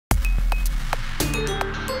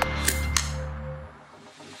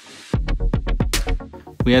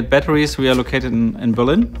We at Batteries, we are located in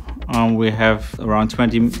Berlin. We have around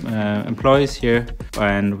 20 employees here,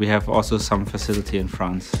 and we have also some facility in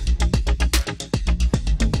France.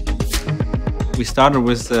 We started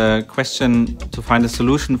with the question to find a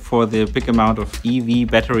solution for the big amount of EV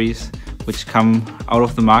batteries which come out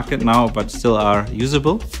of the market now but still are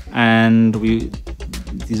usable. And we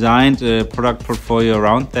designed a product portfolio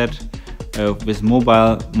around that with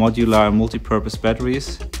mobile, modular, multi-purpose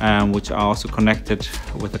batteries, which are also connected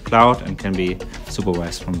with the cloud and can be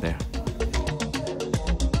supervised from there.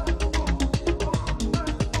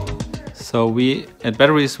 So we at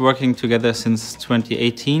Batteries working together since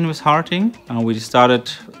 2018 with Harting. We started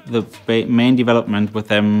the main development with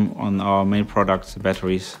them on our main products, the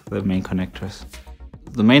batteries, the main connectors.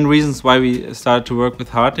 The main reasons why we started to work with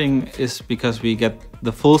Harting is because we get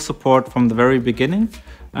the full support from the very beginning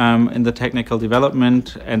in the technical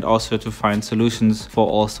development, and also to find solutions for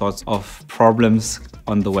all sorts of problems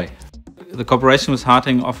on the way. The cooperation with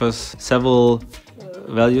Harting offers several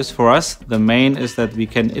values for us. The main is that we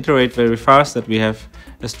can iterate very fast, that we have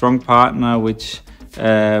a strong partner which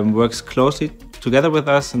works closely together with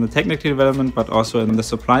us in the technical development, but also in the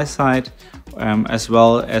supply side, as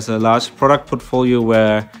well as a large product portfolio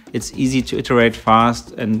where it's easy to iterate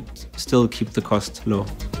fast and still keep the cost low.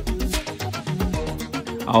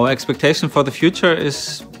 Our expectation for the future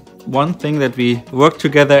is one thing, that we work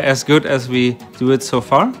together as good as we do it so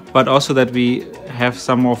far, but also that we have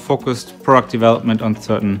some more focused product development on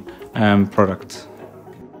certain products.